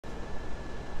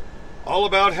All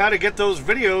about how to get those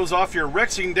videos off your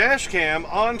Rexing dash cam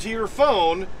onto your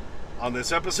phone on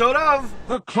this episode of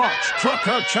The Clutch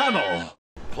Trucker Channel.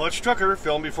 Clutch Trucker,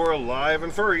 filmed before a live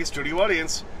and furry studio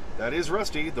audience. That is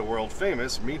Rusty, the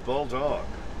world-famous meatball dog.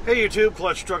 Hey YouTube,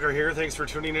 Clutch Trucker here. Thanks for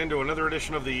tuning in to another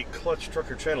edition of the Clutch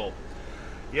Trucker Channel.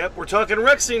 Yep, we're talking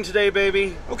Rexing today,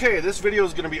 baby. Okay, this video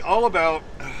is going to be all about,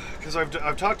 because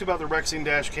I've talked about the Rexing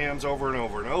dash cams over and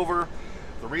over and over.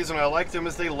 The reason I like them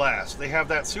is they last. They have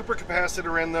that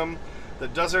supercapacitor in them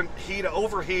that doesn't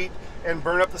overheat and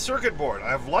burn up the circuit board.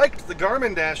 I've liked the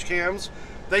Garmin dash cams.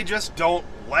 They just don't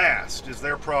last is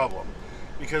their problem,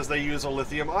 because they use a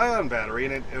lithium-ion battery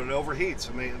and it overheats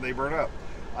and they burn up.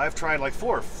 I've tried like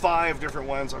 4 or 5 different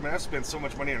ones. I mean, I've spent so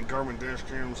much money on Garmin dash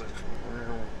cams.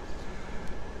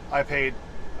 I paid,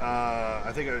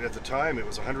 I think at the time it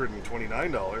was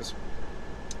 $129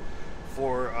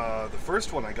 for the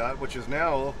first one I got, which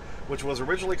was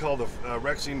originally called the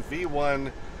Rexing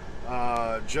V1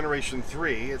 Generation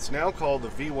 3. It's now called the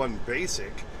V1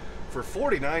 Basic for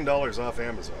 $49 off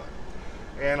Amazon.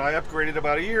 And I upgraded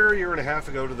about a year and a half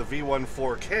ago to the V1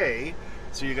 4K,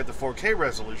 so you get the 4K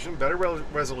resolution, better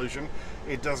resolution.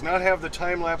 It does not have the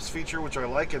time-lapse feature, which I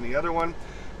like in the other one,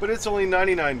 but it's only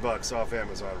 99 bucks off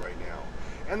Amazon right now.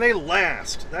 And they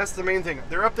last. That's the main thing.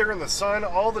 They're up there in the sun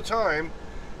all the time,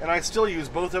 and I still use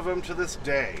both of them to this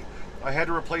day. I had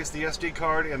to replace the SD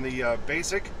card in the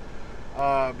Basic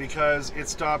because it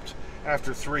stopped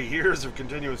after 3 years of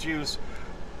continuous use.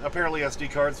 Apparently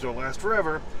SD cards don't last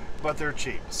forever, but they're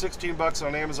cheap. 16 bucks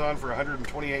on Amazon for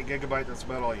 128 gigabyte, that's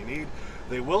about all you need.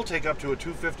 They will take up to a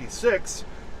 256,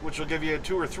 which will give you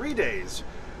 2 or 3 days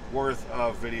worth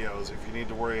of videos if you need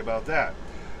to worry about that.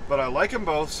 But I like them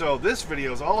both, so this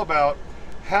video is all about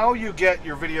how you get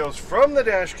your videos from the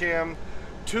dash cam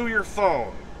to your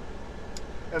phone.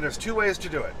 And there's 2 ways to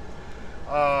do it.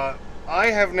 I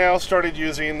have now started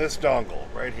using this dongle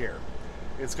right here.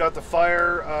 It's got the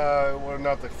well,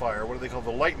 not the fire, what do they call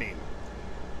the lightning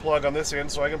plug on this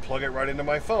end, so I can plug it right into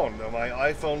my phone, my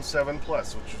iPhone 7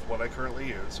 Plus, which is what I currently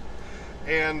use.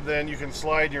 And then you can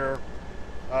slide your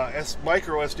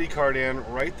micro SD card in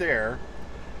right there,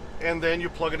 and then you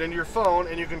plug it into your phone,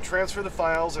 and you can transfer the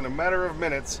files in a matter of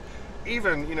minutes,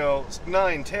 even,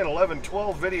 9, 10, 11,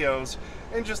 12 videos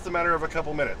in just a matter of a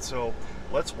couple minutes. So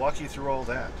let's walk you through all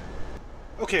that.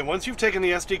 Okay, once you've taken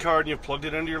the SD card and you've plugged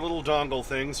it into your little dongle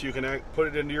thing so you can put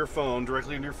it into your phone,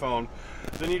 directly into your phone,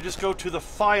 then you just go to the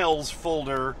Files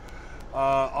folder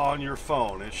on your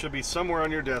phone. It should be somewhere on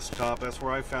your desktop. That's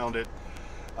where I found it.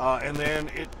 And then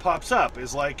it pops up.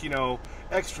 It's like,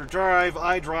 extra drive,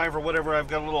 iDrive, or whatever. I've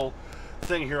got a little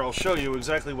thing here. I'll show you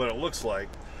exactly what it looks like.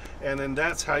 And then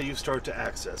that's how you start to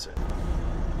access it.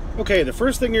 Okay, the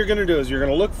first thing you're going to do is you're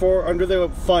going to look for, under the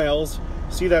files,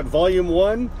 see that volume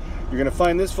 1? You're going to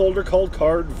find this folder called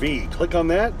Card V. Click on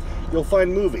that. You'll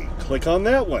find Movie. Click on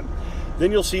that one.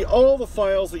 Then you'll see all the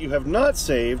files that you have not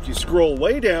saved. You scroll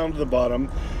way down to the bottom.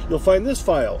 You'll find this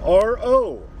file,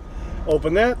 RO.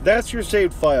 Open that. That's your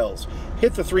saved files.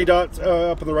 Hit the 3 dots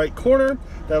up in the right corner.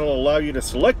 That'll allow you to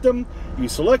select them. You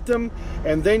select them,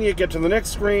 and then you get to the next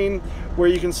screen where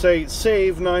you can say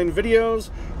Save 9 videos,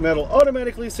 and that'll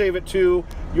automatically save it to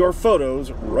your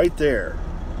photos right there.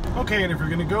 Okay, and if you're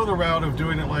going to go the route of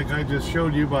doing it like I just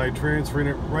showed you by transferring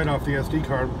it right off the SD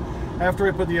card, after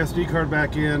I put the SD card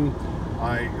back in,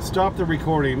 I stop the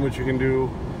recording, which you can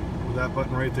do with that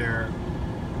button right there,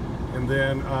 and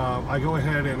then I go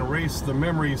ahead and erase the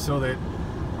memory so that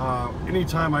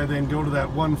anytime I then go to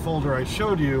that one folder I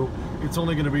showed you, it's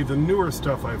only going to be the newer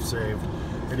stuff I've saved.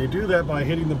 And you do that by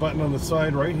hitting the button on the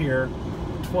side right here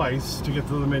twice to get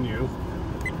to the menu.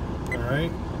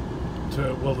 Alright?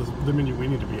 Well, the menu we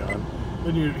need to be on.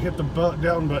 Then you hit the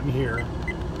down button here,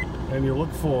 and you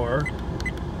look for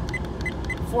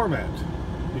Format.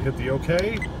 You hit the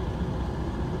OK,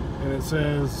 and it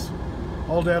says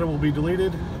all data will be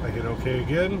deleted. I hit OK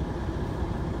again.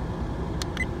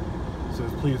 It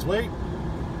says please wait.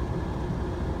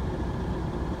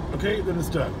 Okay, then it's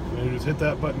done. And you just hit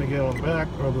that button again on the back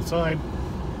or on the side.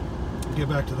 Get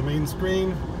back to the main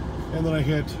screen, and then I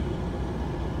hit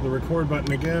the record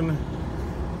button again.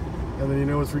 And then you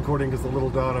know it's recording because the little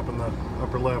dot up in the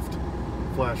upper left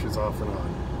flashes off and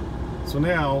on. So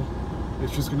now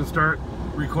it's just going to start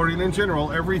recording in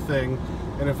general, everything.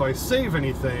 And if I save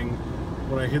anything,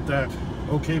 when I hit that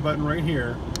OK button right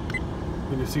here,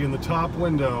 then you see in the top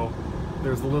window,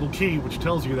 there's the little key which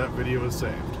tells you that video is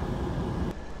saved.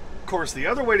 Of course, the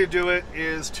other way to do it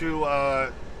is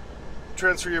to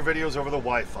transfer your videos over the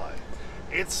Wi-Fi.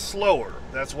 It's slower.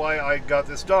 That's why I got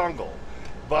this dongle.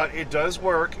 But it does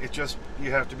work. It just,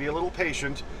 you have to be a little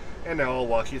patient And now I'll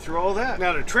walk you through all that.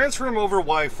 Now to transfer them over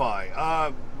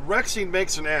Wi-Fi, Rexing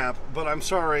makes an app, but I'm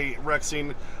sorry,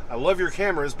 Rexing, I love your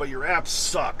cameras, but your app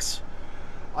sucks.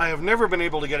 I have never been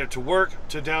able to get it to work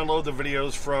to download the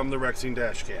videos from the Rexing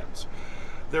dash cams.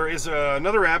 There is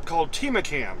another app called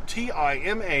Timacam,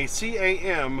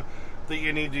 T-I-M-A-C-A-M, that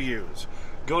you need to use.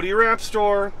 Go to your app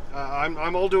store.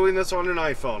 I'm all doing this on an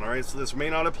iPhone, all right? So this may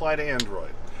not apply to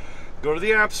Android. Go to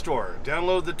the app store,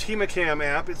 download the Timacam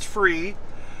app. It's free,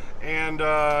 and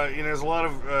there's a lot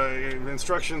of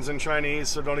instructions in Chinese,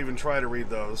 so don't even try to read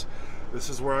those. This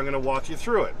is where I'm going to walk you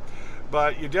through it.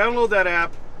 But you download that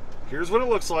app. Here's what it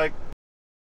looks like.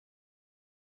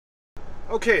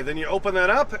 Okay, then you open that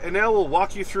up, and now we'll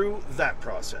walk you through that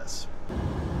process.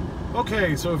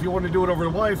 Okay, so if you want to do it over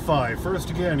Wi-Fi, first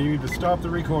again, you need to stop the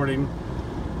recording.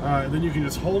 Then you can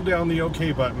just hold down the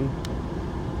OK button,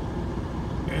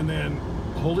 and then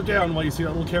hold it down while you see that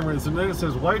little camera. And then it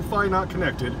says Wi-Fi not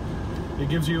connected. It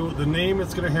gives you the name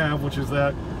it's going to have, which is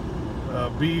that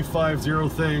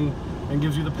B50 thing, and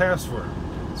gives you the password.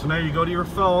 So now you go to your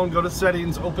phone, go to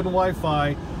settings, open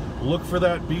Wi-Fi, look for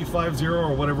that B50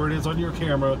 or whatever it is on your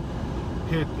camera,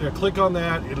 hit click on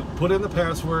that, it'll put in the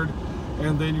password,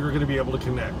 and then you're going to be able to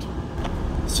connect.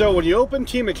 So when you open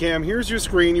Timacam, here's your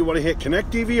screen. You want to hit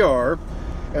Connect DVR,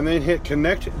 and then hit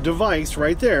Connect Device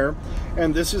right there,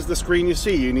 and this is the screen you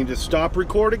see. You need to stop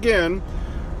record again,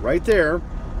 right there,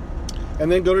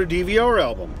 and then go to DVR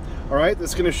album. All right,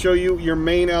 that's going to show you your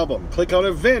main album. Click on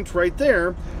Event right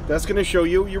there. That's going to show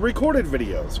you your recorded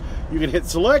videos. You can hit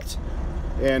Select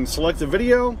and select the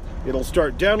video. It'll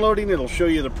start downloading. It'll show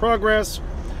you the progress.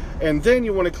 And then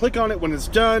you want to click on it when it's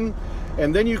done.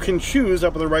 And then you can choose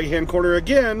up in the right-hand corner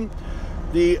again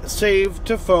the Save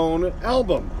to Phone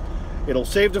album. It'll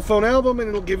save to phone album, and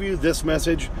it'll give you this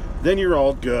message. Then you're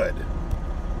all good.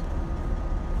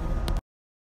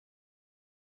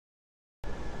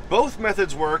 Both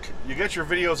methods work. You get your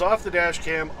videos off the dash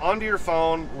cam onto your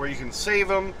phone where you can save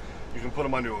them. You can put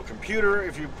them onto a computer.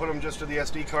 If you put them just to the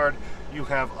SD card, you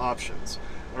have options.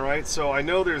 All right, so I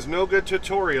know there's no good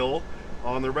tutorial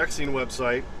on the Rexing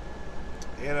website.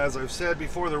 And as I've said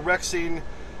before, the Rexing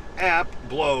app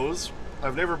blows.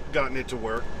 I've never gotten it to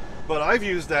work. But I've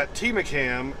used that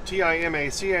Timacam,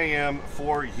 T-I-M-A-C-A-M,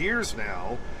 for years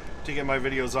now to get my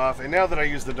videos off. And now that I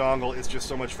use the dongle, it's just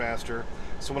so much faster.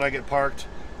 So when I get parked,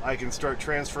 I can start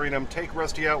transferring them, take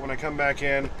Rusty out. When I come back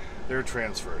in, they're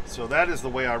transferred. So that is the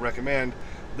way I recommend.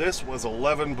 This was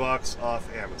 11 bucks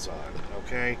off Amazon,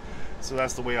 okay? So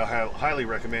that's the way I highly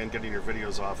recommend getting your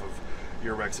videos off of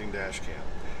your Rexing dash cam.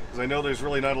 Because I know there's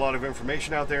really not a lot of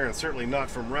information out there, and certainly not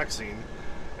from Rexing.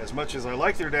 As much as I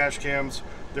like their dash cams,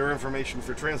 their information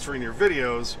for transferring your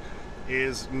videos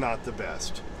is not the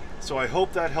best. So I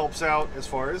hope that helps out as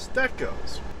far as that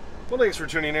goes. Well, thanks for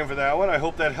tuning in for that one. I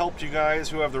hope that helped you guys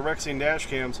who have the Rexing dash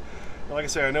cams. Like I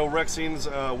say, I know Rexing's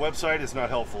website is not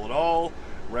helpful at all.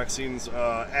 Rexing's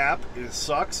app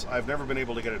sucks. I've never been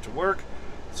able to get it to work.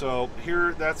 So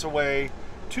here, that's a way,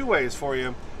 two ways for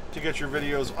you to get your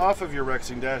videos off of your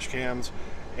Rexing dash cams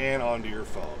and onto your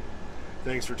phone.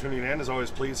 Thanks for tuning in. As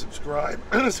always, please subscribe.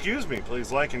 Excuse me.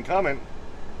 Please like and comment.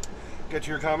 Get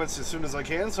to your comments as soon as I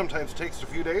can. Sometimes it takes a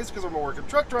few days because I'm a working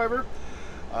truck driver.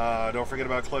 Don't forget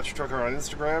about Clutch Trucker on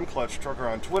Instagram, Clutch Trucker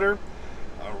on Twitter.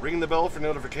 Ring the bell for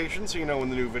notifications so you know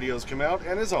when the new videos come out.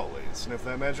 And as always, sniff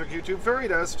that magic YouTube fairy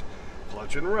dust.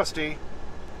 Clutch and Rusty,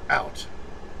 out.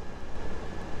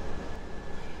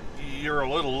 You're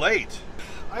a little late.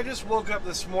 I just woke up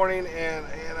this morning and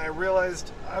I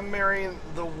realized I'm marrying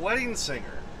the wedding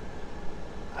singer.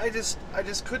 I just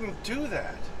couldn't do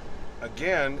that.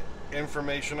 Again,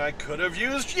 information I could have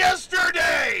used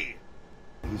yesterday!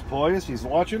 He's poised, he's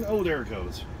watching. Oh, there it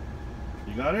goes.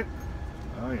 You got it?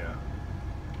 Oh, yeah.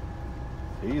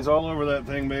 He's all over that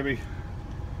thing, baby.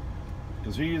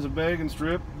 Because he's a begging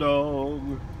strip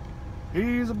dog.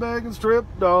 He's a begging strip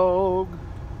dog.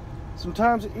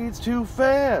 Sometimes it eats too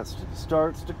fast. It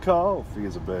starts to cough.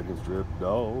 He's a begging strip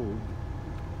dog.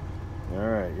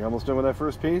 Alright, you almost done with that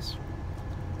first piece?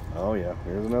 Oh, yeah.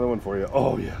 Here's another one for you.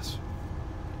 Oh, yes.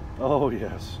 Oh,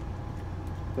 yes.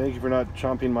 Thank you for not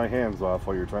chomping my hands off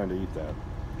while you're trying to eat that.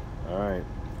 Alright.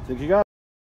 Think you got it?